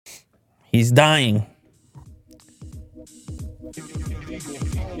He's dying.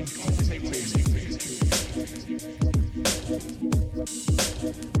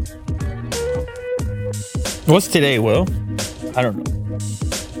 What's today, Will? I don't know.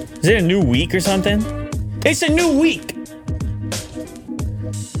 Is it a new week or something? It's a new week.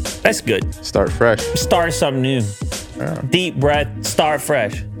 That's good. Start fresh. Start something new. Yeah. Deep breath. Start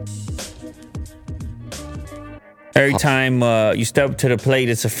fresh. Every time you step to the plate,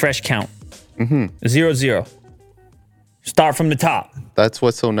 it's a fresh count. 0-0. Start from the top. That's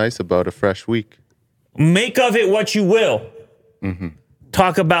what's so nice about a fresh week. Make of it what you will.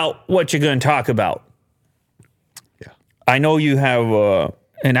 Talk about what you're going to talk about. Yeah. I know you have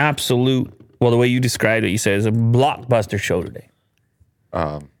an absolute, well, the way you described it, you said it's a blockbuster show today.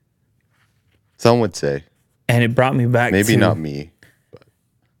 Some would say. And it brought me back Maybe to... not me.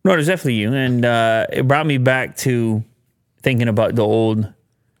 No, there's definitely you. And it brought me back to thinking about the old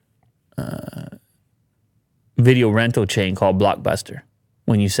video rental chain called Blockbuster.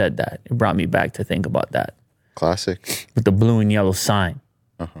 When you said that, it brought me back to think about that. Classic. With the blue and yellow sign.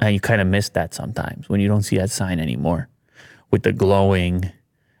 And you kind of miss that sometimes when you don't see that sign anymore. With the glowing.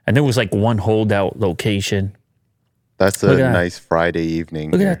 And there was like one holdout location. That's a nice Friday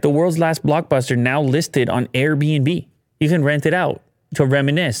evening. Look at that. The world's last Blockbuster now listed on Airbnb. You can rent it out to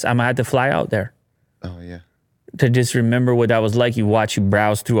reminisce. I'm going to have to fly out there. Oh, yeah. To just remember what that was like. You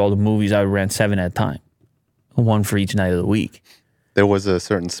browse through all the movies. I would rent 7 at a time. One for each night of the week. There was a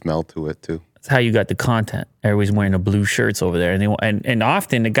certain smell to it, too. That's how you got the content. Everybody's wearing the blue shirts over there. And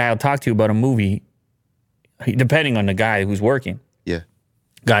often the guy will talk to you about a movie, depending on the guy who's working. Yeah.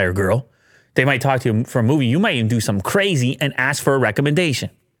 Guy or girl. They might talk to you for a movie. You might even do something crazy and ask for a recommendation.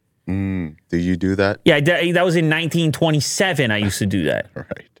 Do you do that? Yeah, that was in 1927. I used to do that.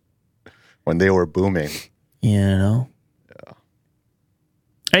 Right. When they were booming. You know? Yeah.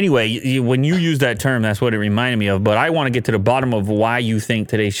 Anyway, when you use that term, that's what it reminded me of. But I want to get to the bottom of why you think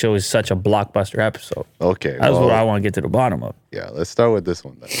today's show is such a blockbuster episode. Okay. That's what I want to get to the bottom of. Yeah, let's start with this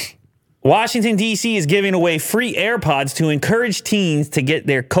one then. Washington, D.C. is giving away free AirPods to encourage teens to get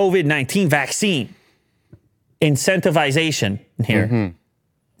their COVID-19 vaccine. Incentivization here.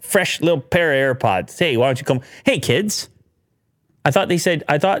 Fresh little pair of AirPods. Hey, why don't you come? Hey, kids. I thought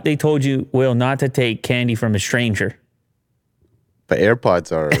they told you, Will, not to take candy from a stranger. But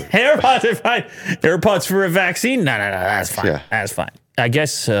AirPods are... AirPods are fine. AirPods for a vaccine? No, that's fine. Yeah. That's fine. I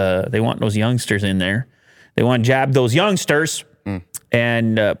guess they want those youngsters in there. They want to jab those youngsters.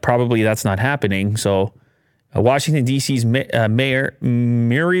 And probably that's not happening. So Washington, D.C.'s Mayor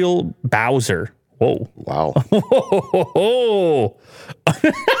Muriel Bowser. Whoa. Wow. Oh.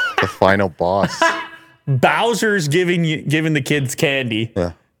 The final boss. Bowser's giving the kids candy.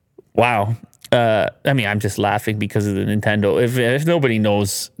 Yeah. Wow. I mean, I'm just laughing because of the Nintendo. If nobody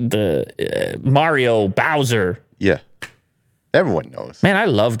knows the Mario Bowser. Yeah. Everyone knows. Man, I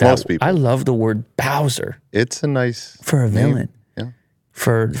love that. Most people. I love the word Bowser. It's a nice... For a name. villain. Yeah.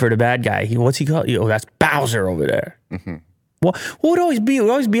 For the bad guy. What's he called? Oh, that's Bowser over there. What would always be? It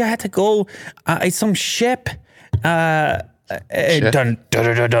would always be I had to go some ship. Dun, dun, dun,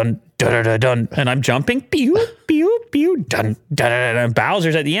 dun, dun, dun, dun, dun, and I'm jumping. Pew, pew, pew, dun, dun, dun, dun.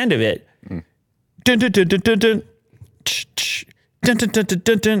 Bowser's at the end of it. Dun, dun, dun, dun, dun, dun. Dun, dun, dun, dun,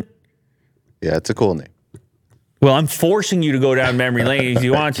 dun, dun. Yeah, it's a cool name. Well, I'm forcing you to go down memory lane if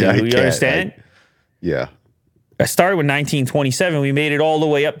you want to. Yeah, You understand? Yeah. I started with 1927. We made it all the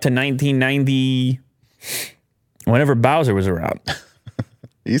way up to 1990, whenever Bowser was around.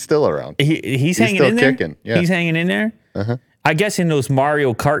 He's still around. He's hanging still in there? Kicking. Yeah. He's hanging in there? I guess in those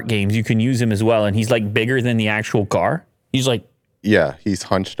Mario Kart games, you can use him as well, and he's like bigger than the actual car. He's like... Yeah, he's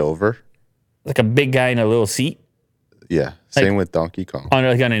hunched over. Like a big guy in a little seat. Yeah, same with Donkey Kong. On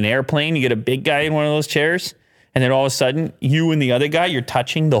an airplane, you get a big guy in one of those chairs, and then all of a sudden, you and the other guy, you're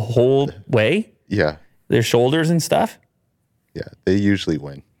touching the whole way. Yeah. Their shoulders and stuff. Yeah, they usually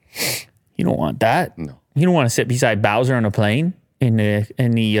win. You don't want that. No. You don't want to sit beside Bowser on a plane in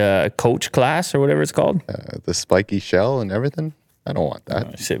the coach class or whatever it's called. The spiky shell and everything. I don't want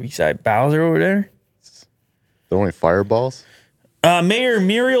that. Sit beside Bowser over there. Throwing fireballs. Mayor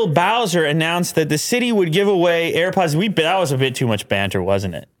Muriel Bowser announced that the city would give away AirPods. That was a bit too much banter,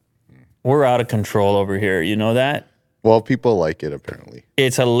 wasn't it? We're out of control over here. You know that? Well, people like it, apparently.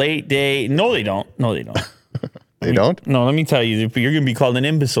 It's a late day. No, they don't. No, they don't. They don't? No, let me tell you. You're going to be called an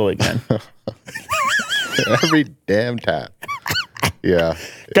imbecile again. Every damn time. Yeah.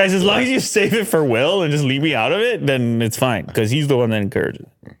 Guys, as long as you save it for Will and just leave me out of it, then it's fine. Because he's the one that encourages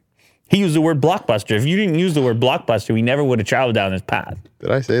it. He used the word blockbuster. If you didn't use the word blockbuster, we never would have traveled down this path. Did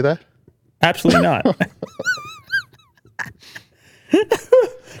I say that? Absolutely not.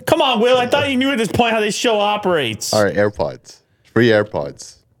 Come on, Will. I thought you knew at this point how this show operates. All right, AirPods. Free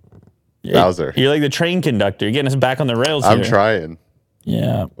AirPods. Bowser. You're like the train conductor. You're getting us back on the rails here. I'm trying.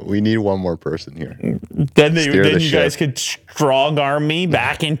 Yeah. We need one more person here. Then Steer the you ship. guys could strong arm me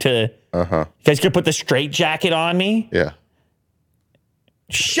back into. You guys could put the straight jacket on me. Yeah.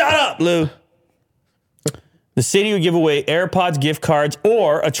 Shut up, Lou. The city would give away AirPods gift cards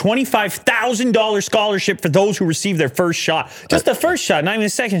or a $25,000 scholarship for those who receive their first shot. Just the first shot, not even the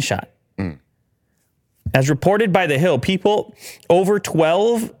second shot. As reported by The Hill, people over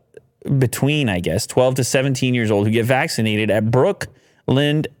 12, between, I guess, 12 to 17 years old who get vaccinated at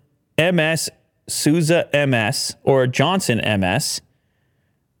Brookland MS, Sousa MS, or Johnson MS.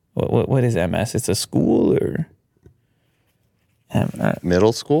 What is MS? It's a school or?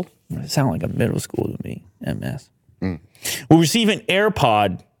 Middle school? It sounds like a middle school to me. MS. Will receive an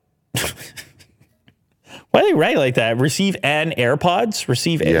AirPod. Why do they write like that? Receive an AirPods?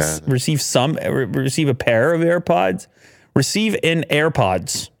 Receive a pair of AirPods? Receive an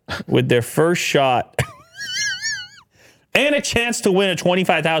AirPods with their first shot. And a chance to win a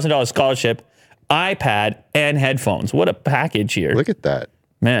 $25,000 scholarship, iPad, and headphones. What a package here. Look at that.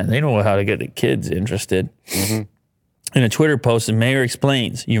 Man, they know how to get the kids interested. In a Twitter post, the mayor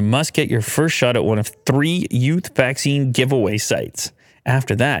explains, you must get your first shot at one of 3 youth vaccine giveaway sites.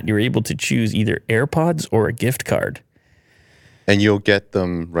 After that, you're able to choose either AirPods or a gift card. And you'll get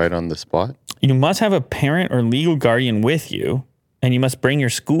them right on the spot? You must have a parent or legal guardian with you, and you must bring your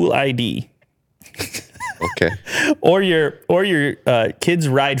school ID. Okay. or your kids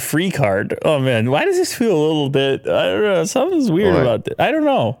ride free card. Oh, man, why does this feel a little bit, I don't know, something's weird about this. I don't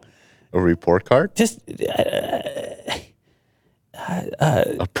know. A report card? Just...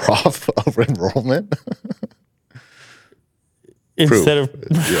 a proof of enrollment? Instead of...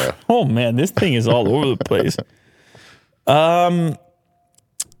 Yeah. Oh, man, this thing is all over the place. Yeah,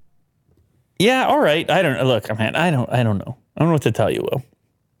 all right. I don't... Look, man, I don't know. I don't know what to tell you, Will.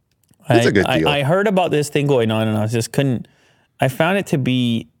 It's a good deal. I heard about this thing going on, and I just couldn't... I found it to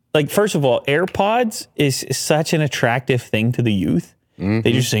be... Like, first of all, AirPods is such an attractive thing to the youth.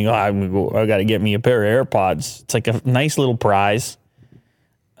 They just think, I got to get me a pair of AirPods. It's like a nice little prize.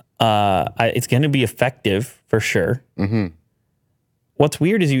 It's going to be effective for sure. What's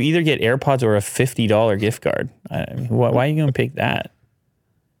weird is you either get AirPods or a $50 gift card. I mean, why are you going to pick that?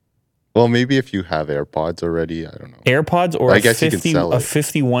 Well, maybe if you have AirPods already, I don't know. AirPods or I a guess you can sell it.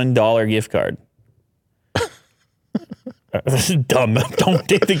 $51 gift card. This is dumb. Don't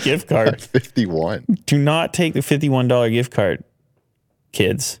take the gift card. 51. Do not take the $51 gift card,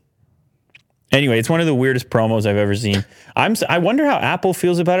 kids. Anyway, it's one of the weirdest promos I've ever seen. I wonder how Apple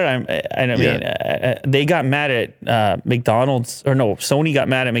feels about it. They got mad at McDonald's, or no, Sony got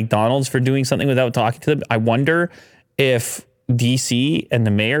mad at McDonald's for doing something without talking to them. I wonder if DC and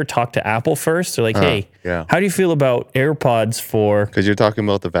the mayor talked to Apple first. They're like, hey, how do you feel about AirPods for... Because you're talking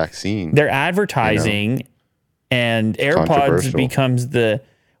about the vaccine. They're advertising, and AirPods becomes the...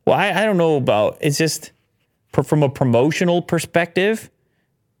 Well, I don't know about... It's just from a promotional perspective...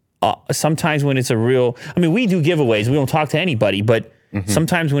 sometimes when it's a real, I mean, we do giveaways. We don't talk to anybody, but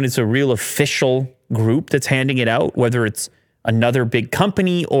sometimes when it's a real official group that's handing it out, whether it's another big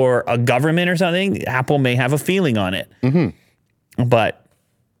company or a government or something, Apple may have a feeling on it. But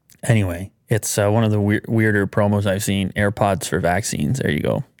anyway, it's one of the weirder promos I've seen. AirPods for vaccines. There you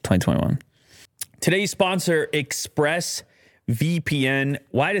go. 2021. Today's sponsor, ExpressVPN.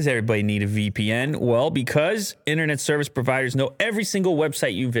 Why does everybody need a VPN? Well, because internet service providers know every single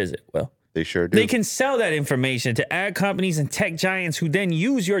website you visit. Well, they sure do. They can sell that information to ad companies and tech giants who then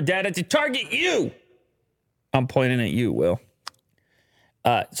use your data to target you. I'm pointing at you, Will.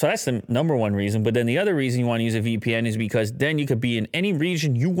 So that's the number one reason. But then the other reason you want to use a VPN is because then you could be in any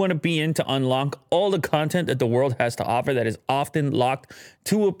region you want to be in to unlock all the content that the world has to offer that is often locked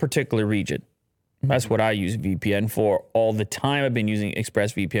to a particular region. That's what I use VPN for all the time. I've been using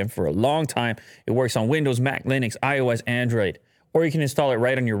ExpressVPN for a long time. It works on Windows, Mac, Linux, iOS, Android, or you can install it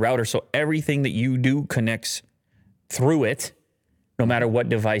right on your router so everything that you do connects through it, no matter what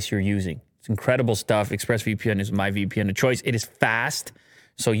device you're using. It's incredible stuff. ExpressVPN is my VPN of choice. It is fast,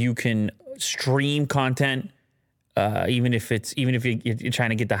 so you can stream content, even if you're trying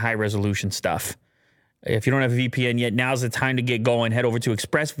to get the high resolution stuff. If you don't have a VPN yet, now's the time to get going. Head over to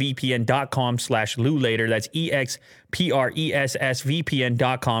expressvpn.com/LouLater. That's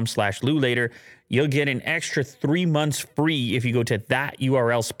expressvpn.com/LouLater. You'll get an extra 3 months free if you go to that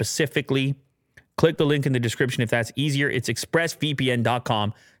URL specifically. Click the link in the description if that's easier. It's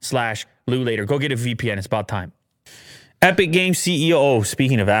expressvpn.com/LouLater. Go get a VPN. It's about time. Epic Games CEO. Oh,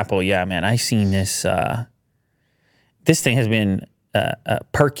 speaking of Apple, yeah, man, I seen this. This thing has been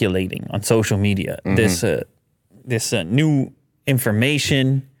percolating on social media. This new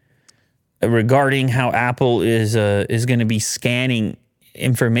information regarding how Apple is going to be scanning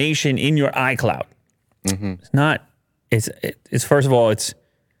information in your iCloud. It's not. It's first of all, it's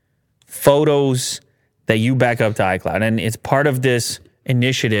photos that you back up to iCloud, and it's part of this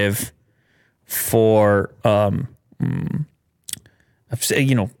initiative for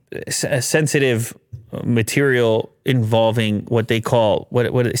sensitive material involving what they call what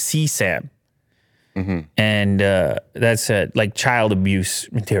CSAM, and that's like child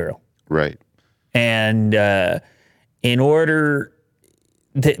abuse material. Right. And in order,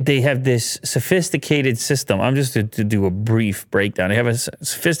 they have this sophisticated system. I'm just to do a brief breakdown. They have a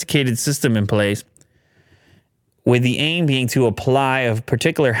sophisticated system in place with the aim being to apply a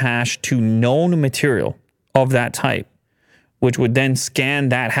particular hash to known material of that type, which would then scan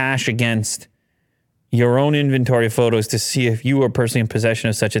that hash against your own inventory of photos to see if you are personally in possession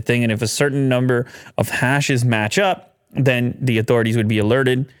of such a thing. And if a certain number of hashes match up, then the authorities would be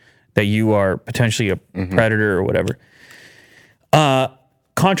alerted that you are potentially a predator or whatever.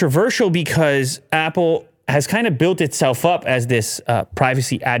 Controversial because Apple has kind of built itself up as this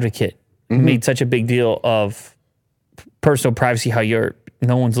privacy advocate, made such a big deal of personal privacy, how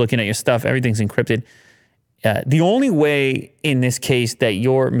no one's looking at your stuff, everything's encrypted. The only way in this case that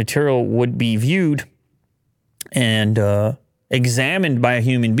your material would be viewed and examined by a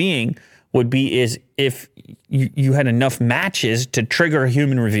human being would be is if you had enough matches to trigger a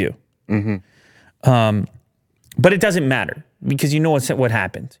human review. But it doesn't matter because you know what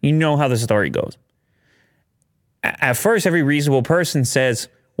happens. You know how the story goes. At first, every reasonable person says,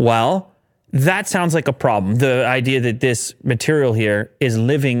 well, that sounds like a problem. The idea that this material here is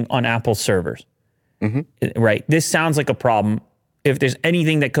living on Apple servers, right? This sounds like a problem. If there's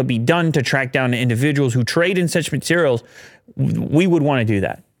anything that could be done to track down the individuals who trade in such materials, we would want to do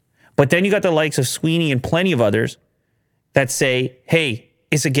that. But then you got the likes of Sweeney and plenty of others that say, hey,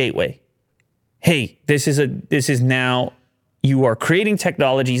 it's a gateway. Hey, this is now, you are creating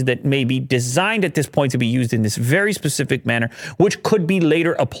technologies that may be designed at this point to be used in this very specific manner, which could be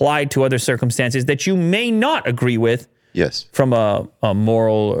later applied to other circumstances that you may not agree with. Yes. From a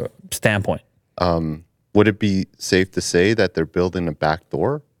moral standpoint. Would it be safe to say that they're building a back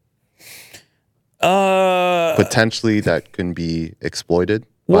door? Potentially that can be exploited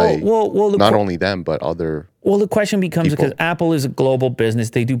by not only them, but other Well, the question becomes, people. because Apple is a global business,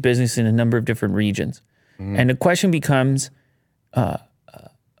 they do business in a number of different regions. And the question becomes,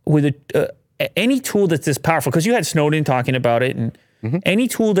 with any tool that's this powerful, because you had Snowden talking about it, and any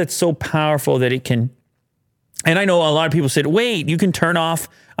tool that's so powerful that it can, and I know a lot of people said, wait, you can turn off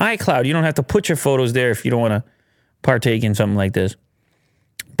iCloud. You don't have to put your photos there if you don't want to partake in something like this.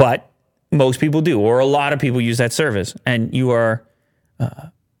 But most people do, or a lot of people use that service. And you're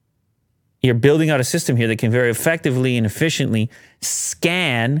building out a system here that can very effectively and efficiently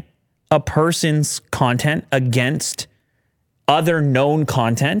scan a person's content against other known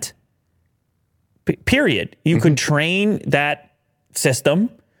content, period. You could train that system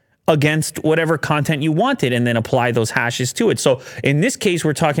against whatever content you wanted and then apply those hashes to it. So in this case,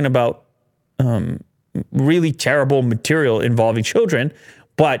 we're talking about really terrible material involving children,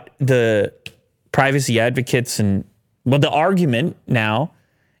 but the privacy advocates the argument now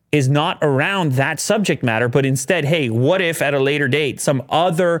is not around that subject matter, but instead, hey, what if at a later date some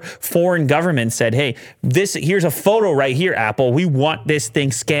other foreign government said, hey, here's a photo right here, Apple. We want this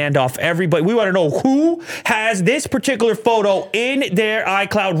thing scanned off everybody. We want to know who has this particular photo in their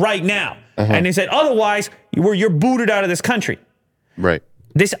iCloud right now. And they said, otherwise, you're booted out of this country. Right.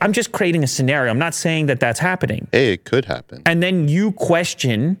 I'm just creating a scenario. I'm not saying that that's happening. Hey, it could happen. And then you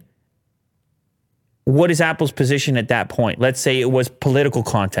question, what is Apple's position at that point? Let's say it was political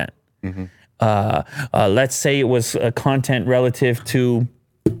content. Let's say it was content relative to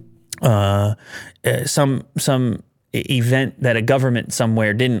some event that a government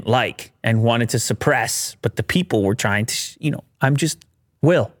somewhere didn't like and wanted to suppress, but the people were trying to, I'm just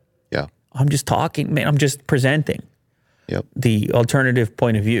talking, man. I'm just presenting the alternative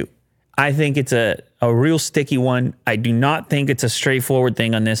point of view. I think it's a real sticky one. I do not think it's a straightforward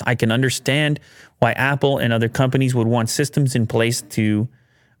thing on this. I can understand why Apple and other companies would want systems in place to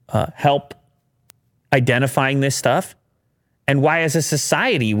help identifying this stuff, and why as a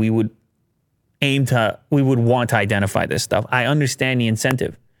society we would want to identify this stuff. I understand the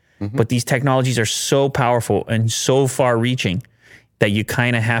incentive, but these technologies are so powerful and so far reaching that you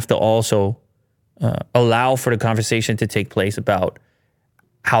kind of have to also allow for the conversation to take place about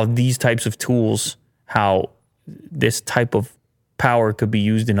how these types of tools, how this type of power could be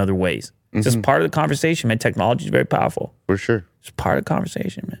used in other ways. It's just part of the conversation, man. Technology is very powerful. For sure. It's part of the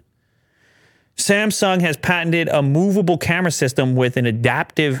conversation, man. Samsung has patented a movable camera system with an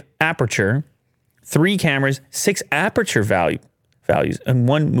adaptive aperture, 3 cameras, 6 aperture values, and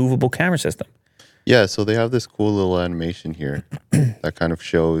 1 movable camera system. Yeah, so they have this cool little animation here that kind of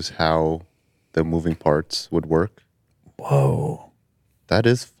shows how the moving parts would work. Whoa. That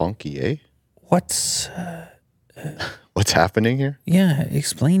is funky, eh? What's happening here? Yeah,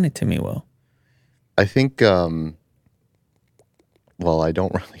 explain it to me, Will. I think, well, I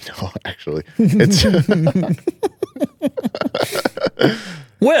don't really know, actually. It's...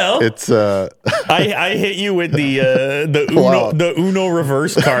 Well, it's I hit you with the Uno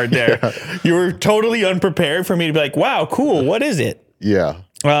reverse card there. Yeah. You were totally unprepared for me to be like, "Wow, cool. What is it?" Yeah.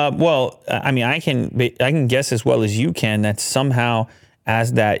 Well, I mean, I can guess as well as you can that somehow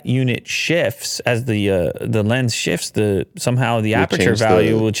as that unit shifts, as the lens shifts, somehow the aperture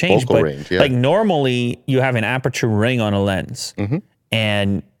value will change. But range, yeah. Like normally, you have an aperture ring on a lens,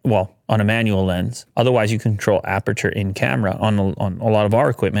 and well, on a manual lens. Otherwise, you control aperture in camera on a lot of our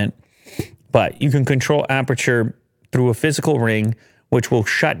equipment. But you can control aperture through a physical ring, which will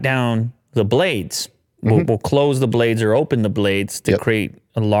shut down the blades. We'll close the blades or open the blades to create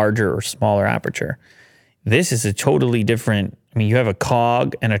a larger or smaller aperture. This is a totally different. I mean, you have a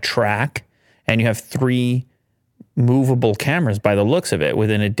cog and a track, and you have 3 movable cameras by the looks of it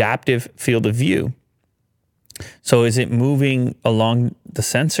with an adaptive field of view. So is it moving along the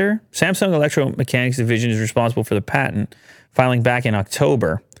sensor? Samsung Electromechanics Division is responsible for the patent, filing back in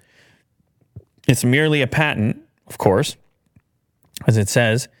October. It's merely a patent, of course, as it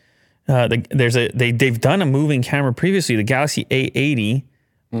says. They've done a moving camera previously. The Galaxy A80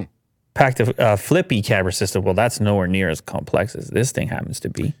 packed a flippy camera system. Well, that's nowhere near as complex as this thing happens to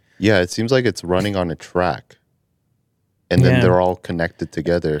be. Yeah, it seems like it's running on a track. And then they're all connected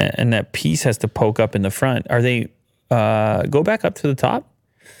together. And that piece has to poke up in the front. Are they, go back up to the top?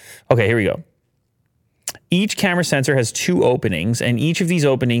 Okay, here we go. Each camera sensor has 2 openings, and each of these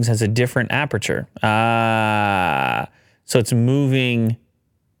openings has a different aperture. So it's moving.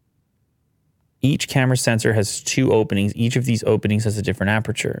 Each camera sensor has 2 openings. Each of these openings has a different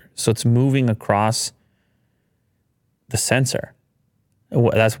aperture. So it's moving across the sensor.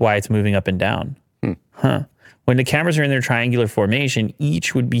 That's why it's moving up and down. Huh. When the cameras are in their triangular formation,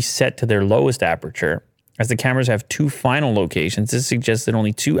 each would be set to their lowest aperture. As the cameras have 2 final locations, this suggests that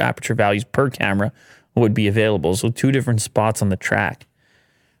only 2 aperture values per camera would be available. So 2 different spots on the track.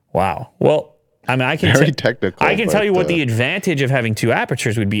 Wow. Well, I mean, I can tell you what the advantage of having 2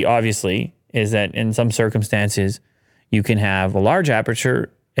 apertures would be, obviously, is that in some circumstances, you can have a large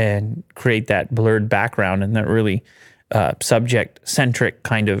aperture and create that blurred background and that really subject-centric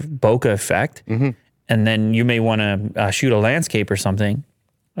kind of bokeh effect. And then you may want to shoot a landscape or something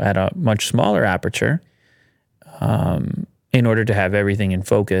at a much smaller aperture in order to have everything in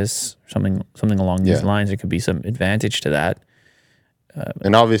focus, something along these lines. There could be some advantage to that.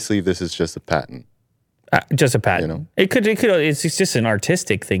 And obviously, this is just a patent. Just a patent. You know? It could. It's just an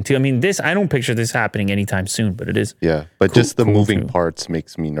artistic thing too. I mean, I don't picture this happening anytime soon, but it is. Yeah, but just the moving parts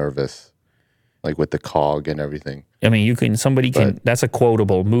makes me nervous, like with the cog and everything. I mean, that's a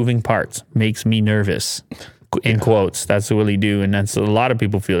quotable. Moving parts makes me nervous, in quotes. That's what they do, and that's a lot of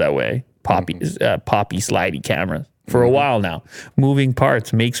people feel that way. Poppy slidey cameras for a while now. Moving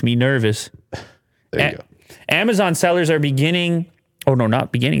parts makes me nervous. There you go. Amazon sellers are beginning. Oh no,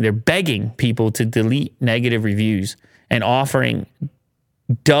 not beginning. They're begging people to delete negative reviews and offering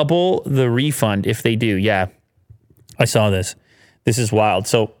double the refund if they do. Yeah, I saw this. This is wild.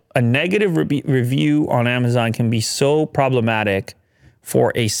 So a negative review on Amazon can be so problematic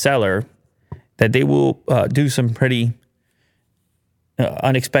for a seller that they will do some pretty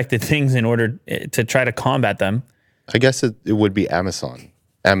unexpected things in order to try to combat them. I guess it would be Amazon,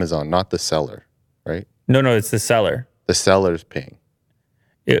 not the seller, right? No, it's the seller. The seller's paying.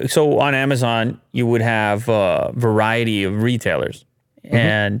 So on Amazon, you would have a variety of retailers,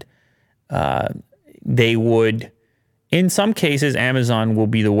 and they would, in some cases, Amazon will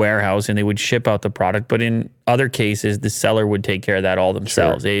be the warehouse and they would ship out the product. But in other cases, the seller would take care of that all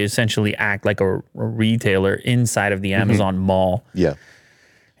themselves. Sure. They essentially act like a retailer inside of the Amazon mall. Yeah.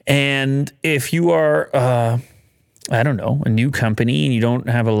 And if you are, I don't know, a new company and you don't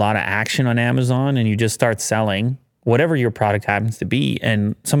have a lot of action on Amazon and you just start selling whatever your product happens to be,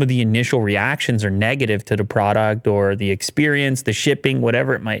 and some of the initial reactions are negative to the product or the experience, the shipping,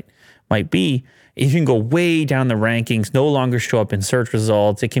 whatever it might be, you can go way down the rankings, no longer show up in search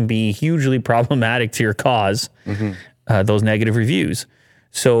results. It can be hugely problematic to your cause, those negative reviews.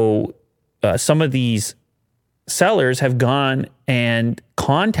 So some of these sellers have gone and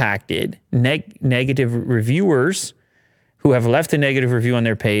contacted negative reviewers who have left a negative review on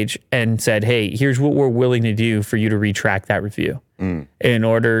their page and said, hey, here's what we're willing to do for you to retract that review in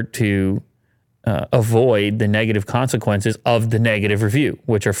order to avoid the negative consequences of the negative review,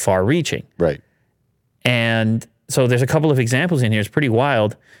 which are far reaching. Right. And so there's a couple of examples in here. It's pretty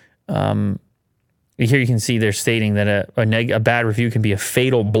wild. Here you can see they're stating that a bad review can be a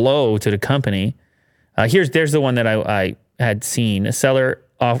fatal blow to the company. There's the one that I had seen. A seller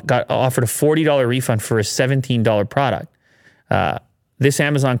got offered a $40 refund for a $17 product. This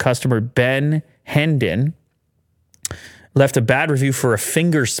Amazon customer, Ben Hendon, left a bad review for a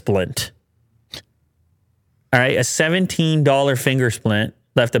finger splint. All right, a $17 finger splint,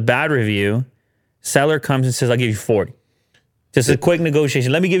 left a bad review. Seller comes and says, I'll give you 40. Just a quick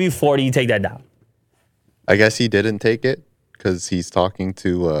negotiation. Let me give you 40, you take that down. I guess he didn't take it because he's talking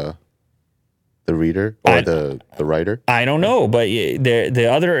to the reader or the writer. I don't know, but the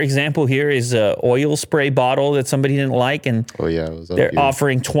other example here is an oil spray bottle that somebody didn't like, and it was they're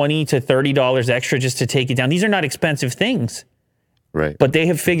offering $20 to $30 extra just to take it down. These are not expensive things. Right. But they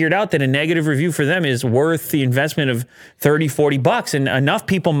have figured out that a negative review for them is worth the investment of $30-$40, and enough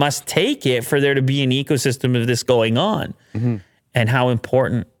people must take it for there to be an ecosystem of this going on. And how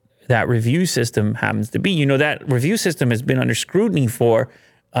important that review system happens to be. You know, that review system has been under scrutiny for,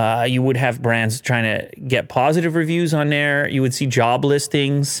 you would have brands trying to get positive reviews on there. You would see job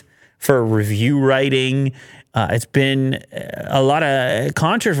listings for review writing. It's been a lot of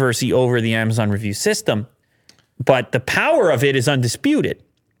controversy over the Amazon review system. But the power of it is undisputed.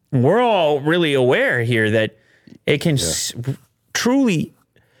 We're all really aware here that it can truly,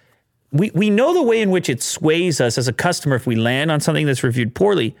 we know the way in which it sways us as a customer if we land on something that's reviewed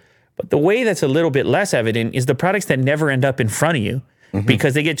poorly. But the way that's a little bit less evident is the products that never end up in front of you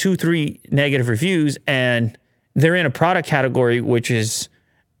because they get 2-3 negative reviews and they're in a product category which is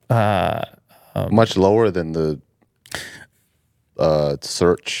much lower than the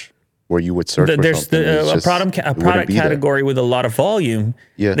search. Where you would search for there's something. A product category with a lot of volume.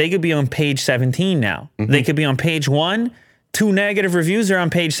 Yeah. They could be on page 17 now. They could be on page 1. 2 negative reviews are on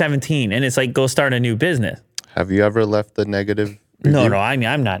page 17, and it's like, go start a new business. Have you ever left a negative review? No. I mean,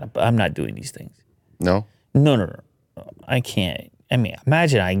 I'm not doing these things. No? No. I can't. I mean,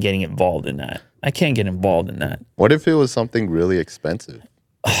 imagine I getting involved in that. I can't get involved in that. What if it was something really expensive?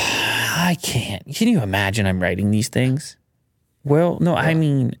 I can't. Can you imagine I'm writing these things? Well, no, I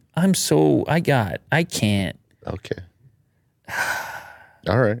mean, I can't. Okay.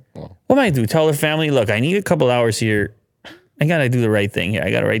 All right. Well, What am I do? Tell the family, look, I need a couple hours here. I got to do the right thing here. I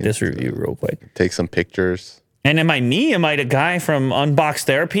got to write this review real quick. take some pictures. And am I me? Am I the guy from Unbox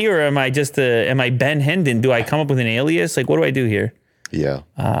Therapy, or am I just am I Ben Hendon? Do I come up with an alias? Like, what do I do here? Yeah.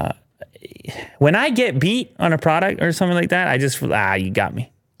 When I get beat on a product or something like that, I just, you got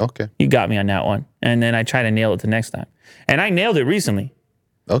me. Okay. You got me on that one. And then I try to nail it the next time. And I nailed it recently.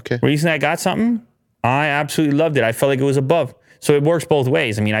 Okay. Recently I got something. I absolutely loved it. I felt like it was above. So it works both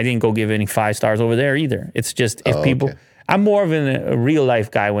ways. I mean, I didn't go give any 5 stars over there either. It's just if people, okay. I'm more of a real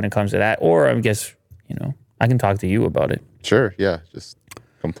life guy when it comes to that. Or I guess, I can talk to you about it. Sure. Yeah. Just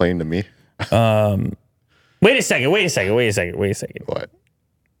complain to me. Wait a second. What?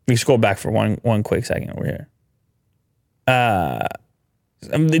 We scroll back for one quick second over here.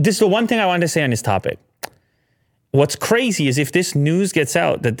 This is the one thing I wanted to say on this topic. What's crazy is if this news gets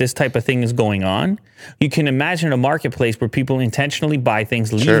out that this type of thing is going on, you can imagine a marketplace where people intentionally buy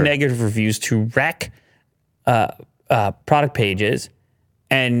things, leave negative reviews to wreck product pages,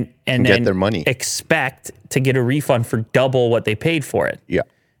 and then get their money. Expect to get a refund for double what they paid for it. Yeah.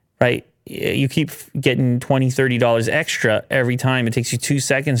 Right? You keep getting $20, $30 extra every time. It takes you 2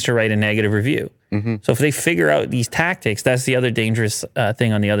 seconds to write a negative review. So if they figure out these tactics, that's the other dangerous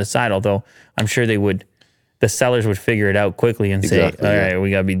thing on the other side, although I'm sure the sellers would figure it out quickly and say, all right,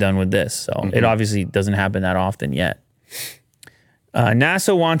 we got to be done with this. So it obviously doesn't happen that often yet.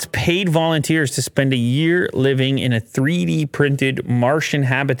 NASA wants paid volunteers to spend a year living in a 3D printed Martian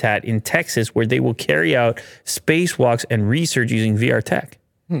habitat in Texas where they will carry out spacewalks and research using VR tech.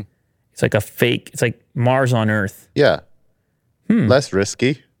 It's like it's like Mars on Earth. Yeah. Less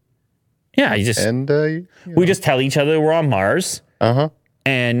risky. Yeah, we just tell each other we're on Mars.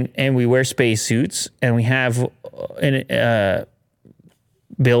 And we wear spacesuits, and we have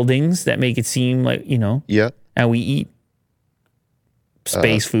buildings that make it seem like, Yeah. and we eat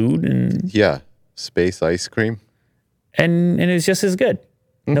space food and space ice cream. And it's just as good.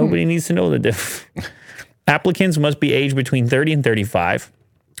 Nobody needs to know the difference. Applicants must be aged between 30 and 35.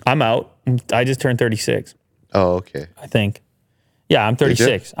 I'm out. I just turned 36. Oh, okay. I think. Yeah, I'm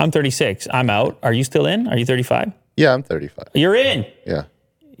 36. I'm 36. I'm out. Are you still in? Are you 35? Yeah, I'm 35. You're in. Yeah.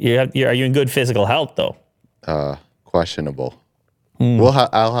 Are you in good physical health, though? questionable. Hmm.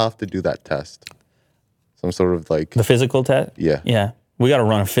 I'll have to do that test. Some sort of like The physical test? Yeah. Yeah. We got to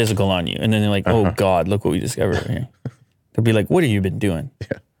run a physical on you. And then they're like, oh, God, look what we discovered over here. They'll be like, what have you been doing?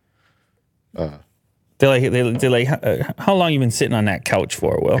 Yeah. They're like, how long you been sitting on that couch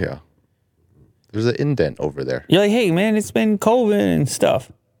for, Will? Yeah. There's an indent over there. You're like, hey, man, it's been COVID and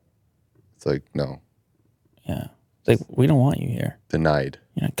stuff. It's like, no. Yeah. It's like, we don't want you here. Denied.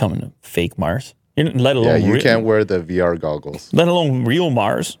 You're not coming to fake Mars. Let alone Yeah, you can't wear the VR goggles. let alone real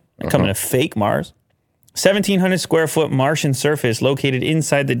Mars. You're coming to fake Mars. 1,700 square foot Martian surface located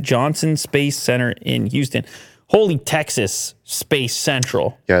inside the Johnson Space Center in Houston. Holy Texas Space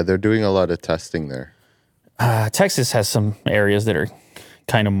Central. Yeah, they're doing a lot of testing there. Texas has some areas that are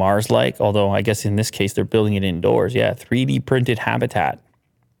kind of Mars-like, although I guess in this case they're building it indoors. Yeah, 3D printed habitat.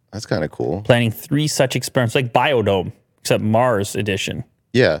 That's kind of cool. Planning 3 such experiments, like Biodome, except Mars edition.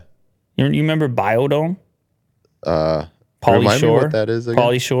 Yeah. You remember Biodome? Remind me what that is again.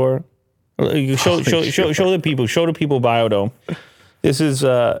 Pauly Shore. You show the people Biodome. This is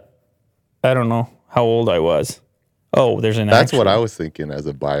I don't know how old I was. Oh, there's an. That's what I was thinking as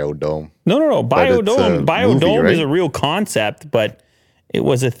a biodome. No. Biodome. Biodome movie, right? is a real concept, but it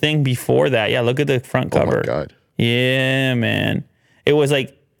was a thing before that. Yeah, look at the front cover. Oh my God. Yeah, man. It was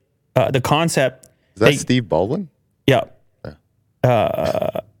like the concept. Is that Steve Baldwin? Yeah.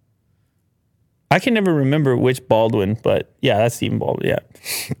 I can never remember which Baldwin, but yeah, that's Stephen Baldwin. Yeah.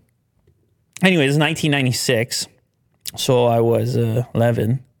 Anyway, this is 1996. So I was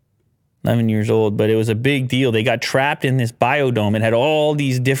 11 years old, but it was a big deal. They got trapped in this biodome. It had all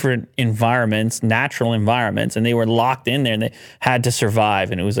these different environments, natural environments, and they were locked in there and they had to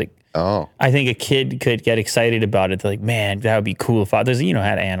survive. And it was like, I think a kid could get excited about it. They're like, man, that would be cool if others,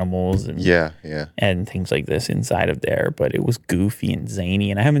 had animals and and things like this inside of there. But it was goofy and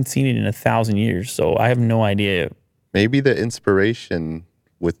zany, and I haven't seen it in 1,000 years, so I have no idea. Maybe the inspiration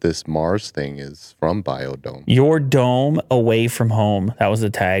with this Mars thing is from Biodome. Your dome away from home. That was the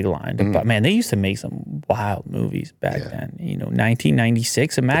tagline. But man, they used to make some wild movies back then.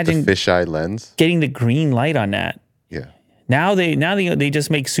 1996. Imagine the fisheye lens. Getting the green light on that. Yeah. Now they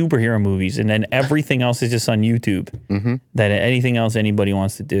just make superhero movies, and then everything else is just on YouTube. That anything else anybody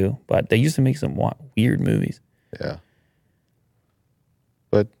wants to do. But they used to make some weird movies. Yeah.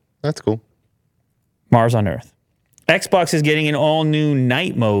 But that's cool. Mars on Earth. Xbox is getting an all-new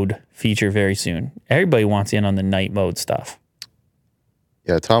night mode feature very soon. Everybody wants in on the night mode stuff.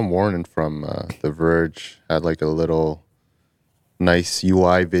 Yeah, Tom Warren from The Verge had like a little nice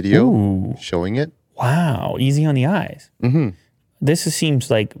UI video showing it. Wow, easy on the eyes. This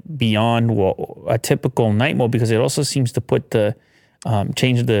seems like beyond a typical night mode because it also seems to put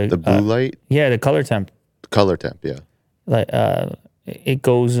change the blue light. Yeah, the color temp. Color temp, yeah. Like it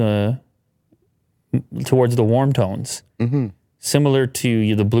goes towards the warm tones, similar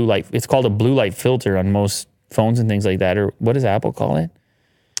to the blue light. It's called a blue light filter on most phones and things like that. Or what does Apple call it?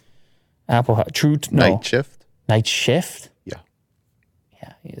 Night shift. Night shift.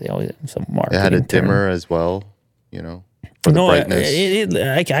 Yeah, they always have some marketing. It had a dimmer as well, for the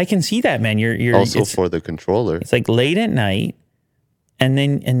brightness. I can see that, man. You're also for the controller. It's like late at night, and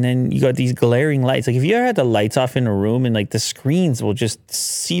then you got these glaring lights. Like if you ever had the lights off in a room and like the screens will just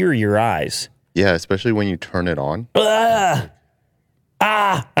sear your eyes. Yeah, especially when you turn it on. I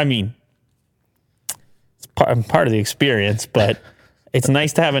mean, it's part of the experience, but it's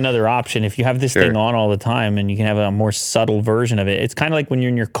nice to have another option. If you have this thing on all the time and you can have a more subtle version of it. It's kind of like when you're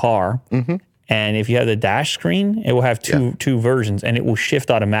in your car, and if you have the dash screen, it will have two versions, and it will shift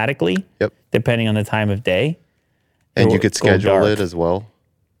automatically depending on the time of day. And you could schedule it as well.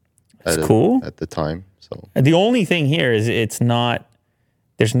 That's cool. At the time. So the only thing here is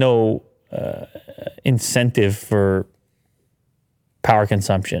there's no incentive for power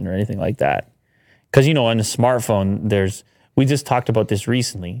consumption or anything like that. Because, on a smartphone, we just talked about this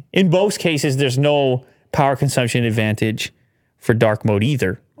recently. In most cases, there's no power consumption advantage for dark mode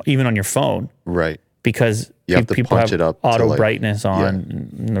either, even on your phone. Right. Because you have to people punch have it up auto brightness on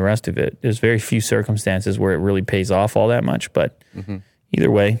and the rest of it. There's very few circumstances where it really pays off all that much. But either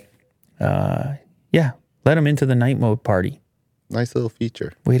way, let them into the night mode party. Nice little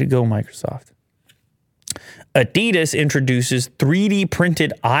feature. Way to go, Microsoft. Adidas introduces 3D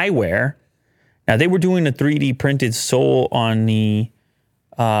printed eyewear. Now, they were doing a 3D printed sole on the,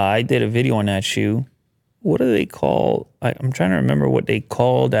 I did a video on that shoe. What do they call, I'm trying to remember what they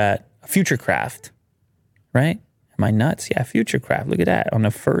called that, Futurecraft, right? Am I nuts? Yeah, Futurecraft. Look at that on the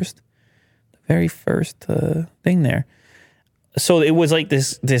very first thing there. So it was like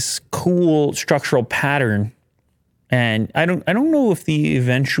this cool structural pattern. And I don't know if the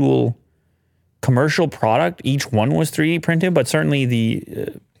eventual commercial product, each one was 3D printed, but certainly the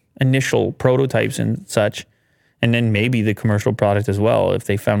initial prototypes and such, and then maybe the commercial product as well, if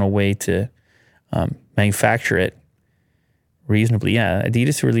they found a way to manufacture it reasonably. Yeah,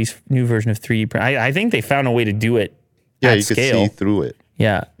 Adidas released new version of 3D print. I think they found a way to do it at you scale. could see through it.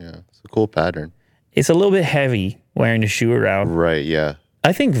 Yeah. Yeah, it's a cool pattern. It's a little bit heavy wearing the shoe around. Right, yeah.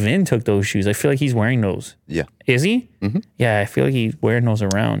 I think Vin took those shoes. I feel like he's wearing those. Yeah. Is he? Mm-hmm. Yeah, I feel like he's wearing those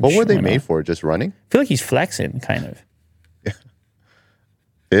around. What were they made for? Just running? I feel like he's flexing, kind of.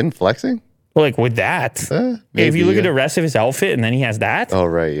 Vin flexing? Well, like with that. Maybe, if you look at the rest of his outfit and then he has that. Oh,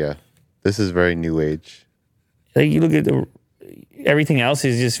 right, yeah. This is very new age. Like you look at everything else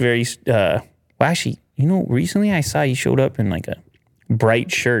is just very, well, actually, recently I saw he showed up in like a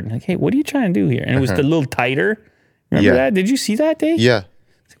bright shirt. Like, hey, what are you trying to do here? And it was a little tighter. Remember that? Did you see that, Dave? Yeah.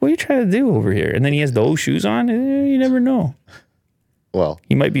 What are you trying to do over here? And then he has those shoes on. You never know. Well,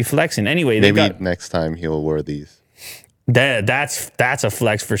 he might be flexing. Anyway, maybe next time he'll wear these. That's a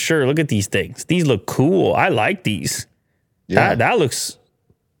flex for sure. Look at these things. These look cool. I like these. Yeah. That looks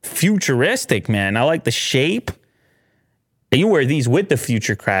futuristic, man. I like the shape. And you wear these with the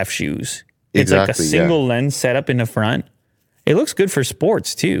Futurecraft shoes. It's like a single lens setup in the front. It looks good for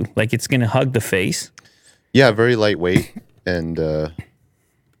sports too. Like it's going to hug the face. Yeah, very lightweight. And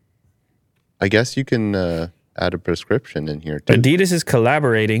I guess you can add a prescription in here too. Adidas is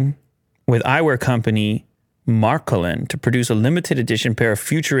collaborating with eyewear company Marcolin to produce a limited edition pair of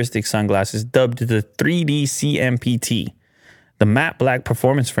futuristic sunglasses dubbed the 3D CMPT. The matte black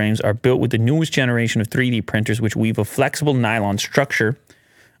performance frames are built with the newest generation of 3D printers, which weave a flexible nylon structure.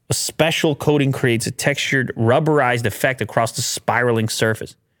 A special coating creates a textured, rubberized effect across the spiraling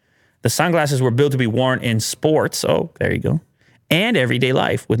surface. The sunglasses were built to be worn in sports, there you go, and everyday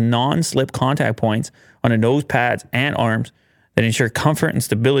life with non-slip contact points on the nose pads and arms that ensure comfort and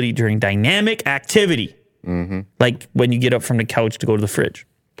stability during dynamic activity. Mm-hmm. Like when you get up from the couch to go to the fridge.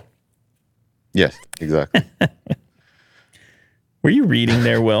 Yes, exactly. Were you reading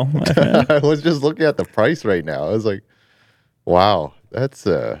there, Will? I was just looking at the price right now. I was like, wow, that's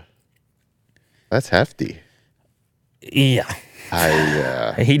hefty. Yeah.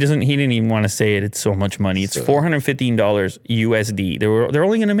 He didn't even want to say it. It's so much money. It's $415 USD. They're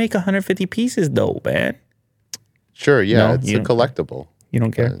only going to make 150 pieces though, man. Sure, yeah, it's a collectible. You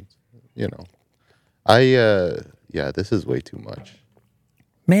don't care? This is way too much.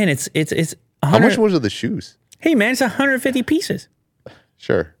 Man, it's how much was of the shoes? Hey man, it's 150 pieces.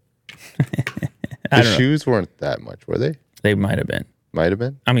 Sure. The shoes weren't that much, were they? They might have been. Might have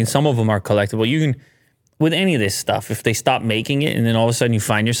been? I mean, some of them are collectible. You can, with any of this stuff, if they stop making it and then all of a sudden you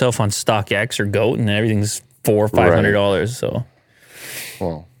find yourself on StockX or GOAT and everything's $400 or $500. So,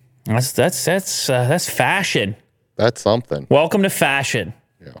 well, that's fashion. That's something. Welcome to fashion.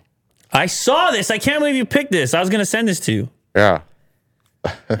 Yeah. I saw this. I can't believe you picked this. I was going to send this to you. Yeah.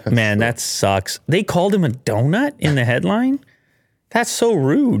 Man, that sucks. They called him a donut in the headline? That's so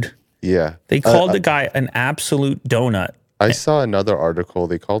rude. Yeah. They called the guy an absolute donut. I saw another article.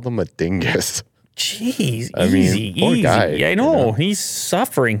 They called him a dingus. Jeez, easy. Guy, I know. He's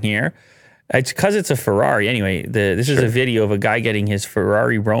suffering here. It's because it's a Ferrari. Anyway, this is a video of a guy getting his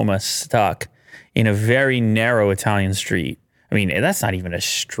Ferrari Roma stuck in a very narrow Italian street. I mean, that's not even a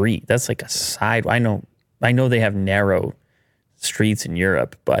street. That's like a side. I know they have narrow streets in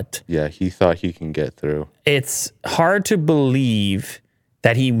Europe, but yeah, he thought he can get through. It's hard to believe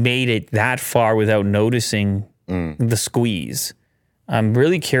that he made it that far without noticing the squeeze. I'm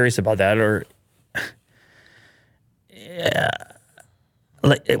really curious about that. Or,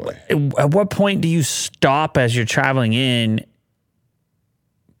 like, at what point do you stop as you're traveling in?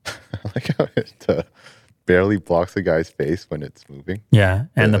 Like how it barely blocks the guy's face when it's moving. Yeah,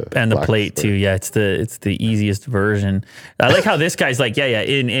 and the plate too. Yeah, it's the easiest version. I like how this guy's like,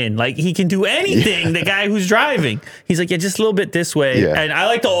 in. Like he can do anything. Yeah. The guy who's driving, he's like, just a little bit this way. Yeah. And I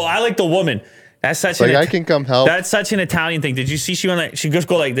like the woman. That's such like I can come help. That's such an Italian thing. Did you see she just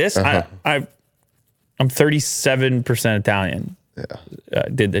go like this? Uh-huh. I'm 37% Italian. Yeah,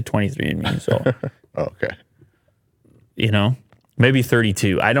 did the 23andMe. So okay, maybe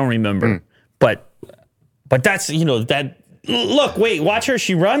 32. I don't remember, but that's that. Look, wait, watch her.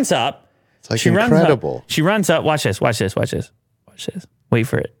 She runs up. It's like incredible. She runs up. Watch this. Wait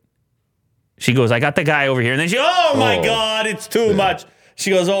for it. She goes, I got the guy over here, and then oh my God, it's too much. She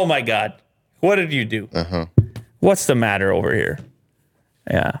goes, oh my God. What did you do? Uh-huh. What's the matter over here?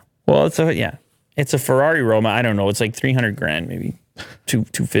 Yeah. Well, it's a Ferrari Roma. I don't know. It's like $300,000, maybe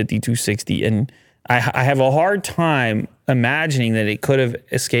 250, 260. And I have a hard time imagining that it could have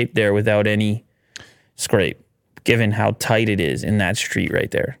escaped there without any scrape, given how tight it is in that street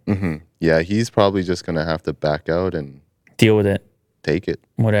right there. Mm-hmm. Yeah, he's probably just gonna have to back out and Deal with it. take it.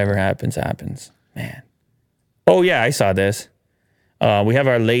 Whatever happens, happens. Man. Oh, yeah, I saw this. We have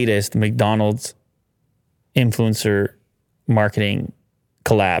our latest McDonald's influencer marketing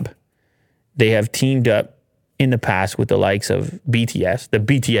collab. They have teamed up in the past with the likes of BTS, the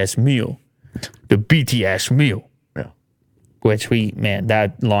BTS meal. The BTS meal. Yeah. Which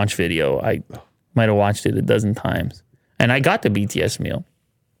that launch video, I might have watched it a dozen times. And I got the BTS meal.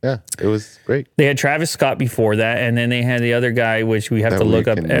 Yeah, it was great. They had Travis Scott before that, and then they had the other guy, which we have That to we look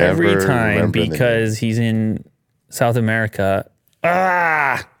up can every never time remember the because he's in South America.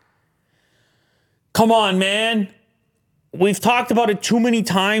 Come on, man. We've talked about it too many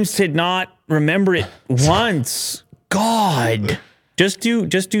times to not remember it once. God. Just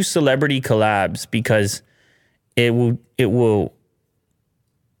do celebrity collabs because it will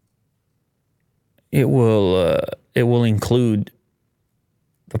include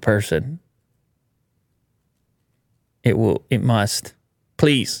the person. It must.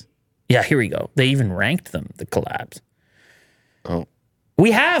 Please. Yeah, here we go. They even ranked them, the collabs. Oh.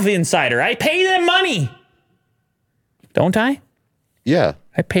 We have Insider. I pay them money. Don't I? Yeah.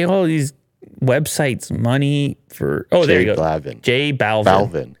 I pay all these websites money for... Oh, there you go. Balvin. J Balvin.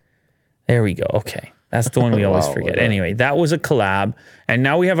 Balvin. There we go. Okay. That's the one we always Wow, forget. yeah. Anyway, that was a collab. And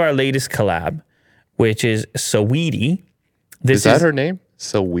now we have our latest collab, which is Saweetie. Is that her name?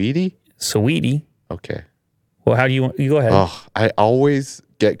 Saweetie? Saweetie. Okay. Well, how do you go ahead? Oh, I always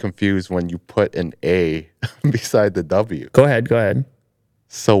get confused when you put an A beside the W. Go ahead.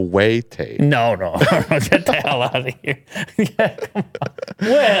 Saweetie. No. Get the hell out of here. Yeah, come on.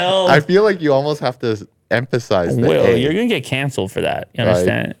 Well, I feel like you almost have to emphasize the A. you're going to get canceled for that. You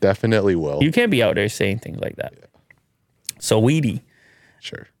understand? I definitely will. You can't be out there saying things like that. Yeah. Saweetie.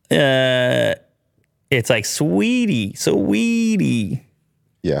 Sure. It's like sweetie.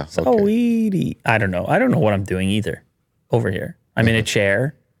 Yeah. Okay. Sweetie. I don't know what I'm doing either over here. I'm in a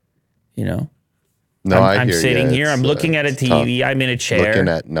chair, No, I'm hear sitting ya. here. I'm looking at a TV. tough. I'm in a chair. Looking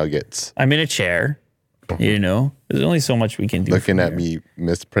at nuggets. I'm in a chair. There's only so much we can do. Looking from at here. me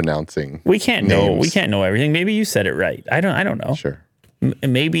mispronouncing. We can't know. names. We can't know everything. Maybe you said it right. I don't know. Sure.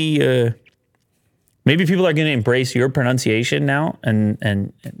 Maybe people are going to embrace your pronunciation now,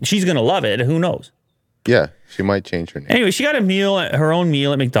 and she's going to love it. Who knows? Yeah, she might change her name. Anyway, she got her own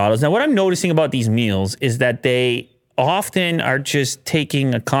meal at McDonald's. Now, what I'm noticing about these meals is that they often are just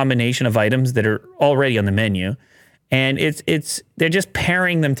taking a combination of items that are already on the menu, and they're just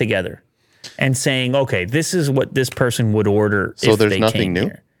pairing them together and saying, okay, this is what this person would order. So if there's they nothing came new?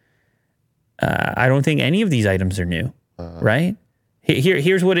 Here. I don't think any of these items are new, right?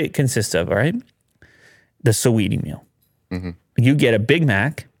 Here's what it consists of, all right? The Saweetie meal. Mm-hmm. You get a Big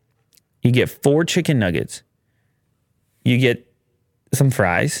Mac. You get 4 chicken nuggets. You get some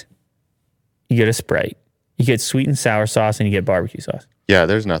fries. You get a Sprite. You get sweet and sour sauce, and you get barbecue sauce. Yeah,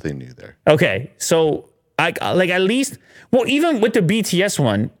 there's nothing new there. Okay, so even with the BTS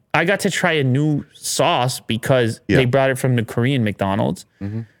one, I got to try a new sauce because they brought it from the Korean McDonald's.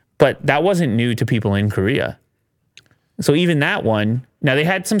 Mm-hmm. But that wasn't new to people in Korea. So even that one, now they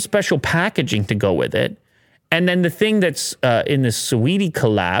had some special packaging to go with it. And then the thing that's in the Saweetie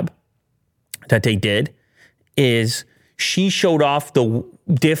collab that they did is she showed off the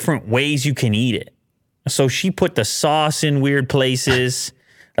different ways you can eat it. So she put the sauce in weird places.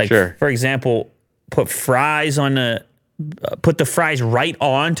 Like, Sure. For example, put the fries right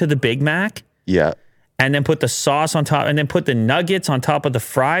onto the Big Mac. Yeah. And then put the sauce on top, and then put the nuggets on top of the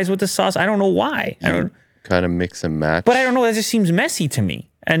fries with the sauce. I don't know why. Kind of mix and match. But I don't know. That just seems messy to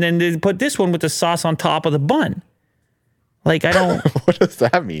me. And then they put this one with the sauce on top of the bun. Like, I don't. What does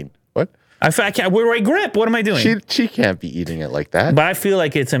that mean? What? I can't. Where do I grip? What am I doing? She can't be eating it like that. But I feel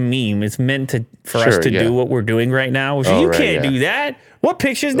like it's a meme. It's meant for us to do what we're doing right now. So you can't do that. What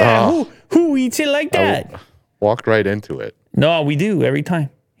picture's that? Who eats it like that? Walked right into it. No, we do every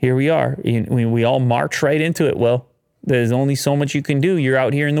time. Here we are. We all march right into it. Well, there's only so much you can do. You're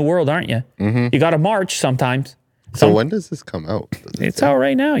out here in the world, aren't you? Mm-hmm. You got to march sometimes. So when does this come out? It's out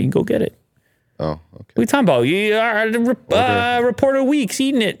right now. You can go get it. Oh, okay. What are you talking about? You are Reporter Week's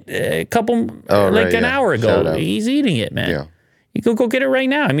eating it a couple, an hour ago. He's eating it, man. Yeah. You go get it right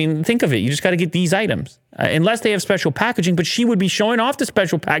now. I mean, think of it. You just got to get these items. Unless they have special packaging, but she would be showing off the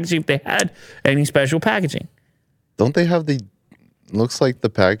special packaging if they had any special packaging. Don't they have looks like the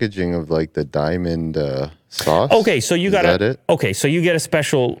packaging of like the diamond sauce? Okay, so you got it? Okay, so you get a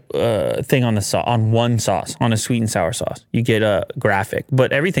special thing on on one sauce, on a sweet and sour sauce. You get a graphic,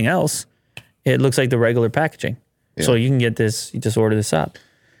 but everything else, it looks like the regular packaging. Yeah. So you can get this. You just order this up.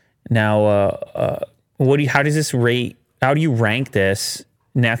 Now, how does this rate? How do you rank this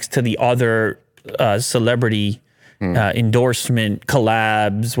next to the other celebrity endorsement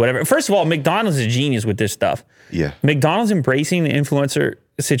collabs, whatever. First of all, McDonald's is a genius with this stuff. Yeah. McDonald's embracing the influencer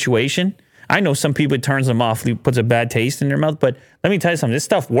situation. I know some people it turns them off, it puts a bad taste in their mouth, but let me tell you something. This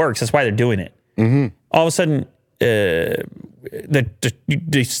stuff works. That's why they're doing it. All of a sudden, the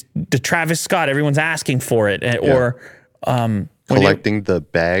Travis Scott, everyone's asking for it, or collecting the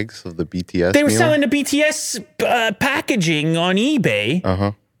bags of the BTS. They were meal. selling the BTS packaging on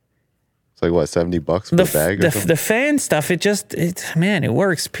eBay. It's like what, $70 per bag? The fan stuff. It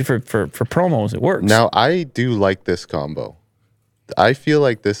works for promos. It works. Now I do like this combo. I feel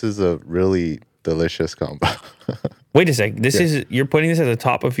like this is a really delicious combo. Wait a sec. You're putting this at the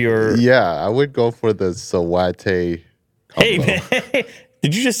top of your. Yeah, I would go for the Sawate combo. Hey man,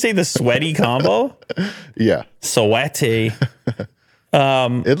 did you just say the sweaty combo? Yeah, Sawate.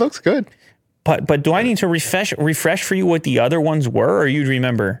 It looks good. But do I need to refresh for you what the other ones were, or you'd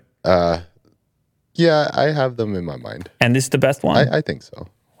remember? Yeah, I have them in my mind. And this is the best one? I think so.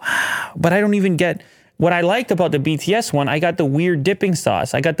 Wow. But I don't even get what I liked about the BTS one. I got the weird dipping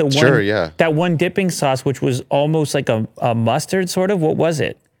sauce. I got the that one dipping sauce, which was almost like a mustard sort of. What was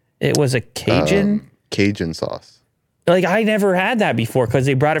it? It was a Cajun? Cajun sauce. Like I never had that before because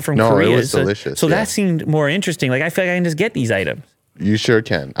they brought it from Korea. No, it was delicious. So that seemed more interesting. Like I feel like I can just get these items. You sure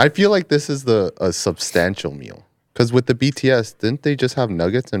can. I feel like this is a substantial meal. Because with the BTS, didn't they just have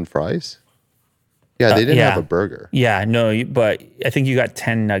nuggets and fries? Yeah, they didn't have a burger. Yeah, no, but I think you got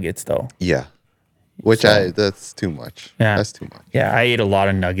 10 nuggets though. Yeah. That's too much. Yeah. That's too much. Yeah, I ate a lot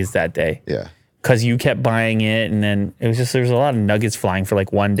of nuggets that day. Yeah. Because you kept buying it, and then it was just, there was a lot of nuggets flying for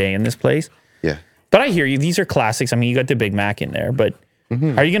like one day in this place. Yeah. But I hear you. These are classics. I mean, you got the Big Mac in there, but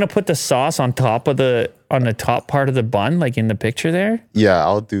are you going to put the sauce on top of on the top part of the bun, like in the picture there? Yeah,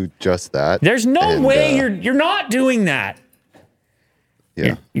 I'll do just that. There's no way you're not doing that.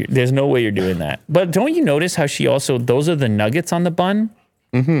 Yeah. There's no way you're doing that. But don't you notice how she also, those are the nuggets on the bun?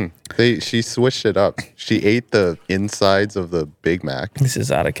 She switched it up. She ate the insides of the Big Mac. This is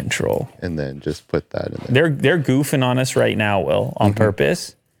out of control. And then just put that in there. They're goofing on us right now, Will, on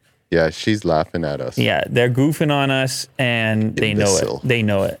purpose. Yeah, she's laughing at us. Yeah, they're goofing on us, and they know it. They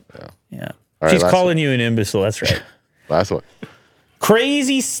know it. Yeah. Right, she's calling you an imbecile. That's right. Last one.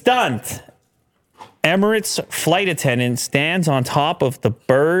 Crazy stunt. Emirates flight attendant stands on top of the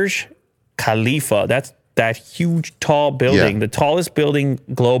Burj Khalifa. That's that huge, tall building, the tallest building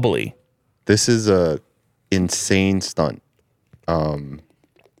globally. This is a insane stunt.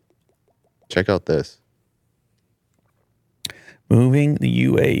 Check out this. Moving the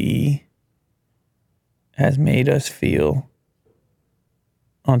UAE has made us feel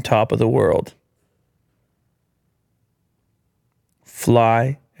on top of the world.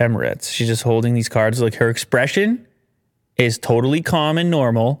 Fly Emirates. She's just holding these cards. Like her expression is totally calm and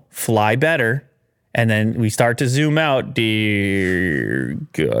normal. Fly better. And then we start to zoom out. Dear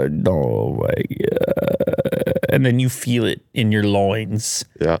God, oh my God. And then you feel it in your loins.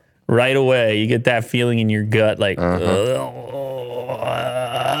 Yeah. Right away. You get that feeling in your gut. Like,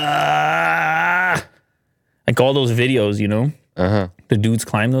 like all those videos, you know? The dudes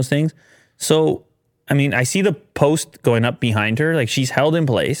climb those things. So, I mean, I see the post going up behind her. Like, she's held in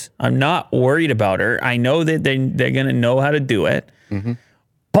place. I'm not worried about her. I know that they're going to know how to do it.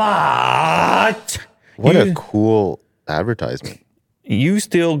 But... What a cool advertisement. You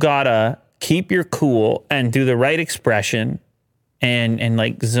still got to keep your cool and do the right expression and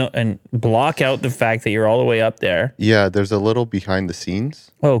like and block out the fact that you're all the way up there. Yeah, there's a little behind the scenes.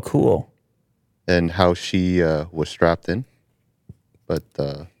 Oh, cool. And how she was strapped in. But,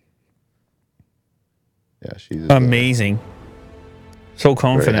 yeah, she's... amazing. So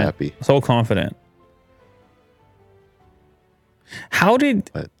confident. Very happy. So confident. How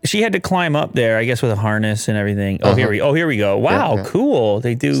did... She had to climb up there, I guess, with a harness and everything. Oh, here we go. Wow, cool.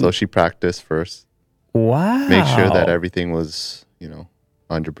 They do... So she practiced first. Wow. Make sure that everything was,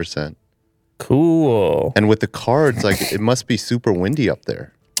 100%. Cool. And with the cards, like, it must be super windy up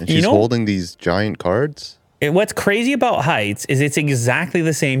there. And she's holding these giant cards. What's crazy about heights is it's exactly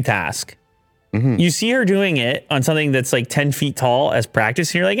the same task. You see her doing it on something that's like 10 feet tall as practice,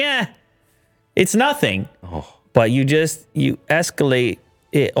 and you're like, it's nothing. But you escalate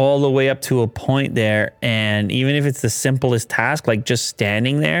it all the way up to a point there, and even if it's the simplest task, like just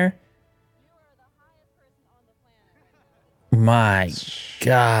standing there, my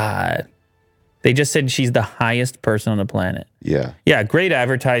God. They just said she's the highest person on the planet. Yeah. Yeah, great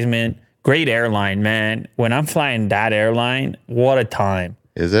advertisement, great airline, man. When I'm flying that airline, what a time.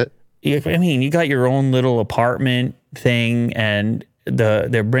 Is it? I mean, you got your own little apartment thing, and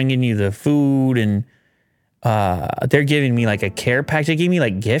they're bringing you the food, and They're giving me like a care package. They gave me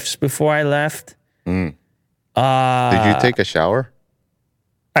like gifts before I left. Did you take a shower?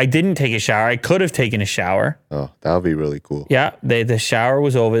 I didn't take a shower. I could have taken a shower. Oh, that would be really cool. Yeah, the shower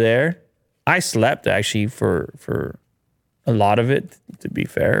was over there. I slept actually for a lot of it, to be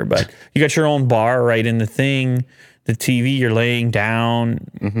fair. But you got your own bar right in the thing. The TV, you're laying down.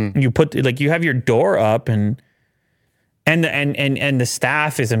 You put you have your door up, and the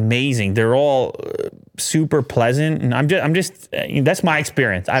staff is amazing. They're all super pleasant, and I'm just that's my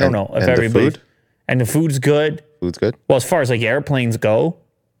experience. I don't know if everybody. The food? And the food's good. Food's good. Well, as far as like airplanes go,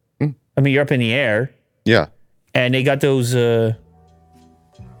 I mean, you're up in the air. Yeah. And they got those.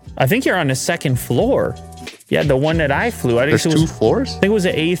 I think you're on the second floor. Yeah, the one that I flew. There's two floors. I think it was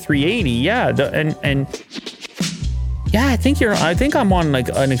an A380. Yeah, and yeah, I think I'm on like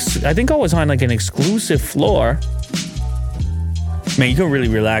I think I was on like an exclusive floor. Man, you can really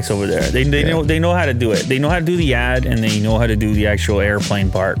relax over there. They know how to do it. They know how to do the ad, and they know how to do the actual airplane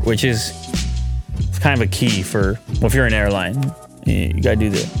part, which is kind of a key for if you're an airline. You gotta do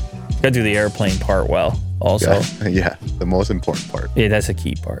the airplane part well. Also, Yeah, the most important part. Yeah, that's a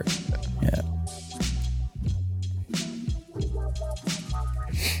key part. Yeah.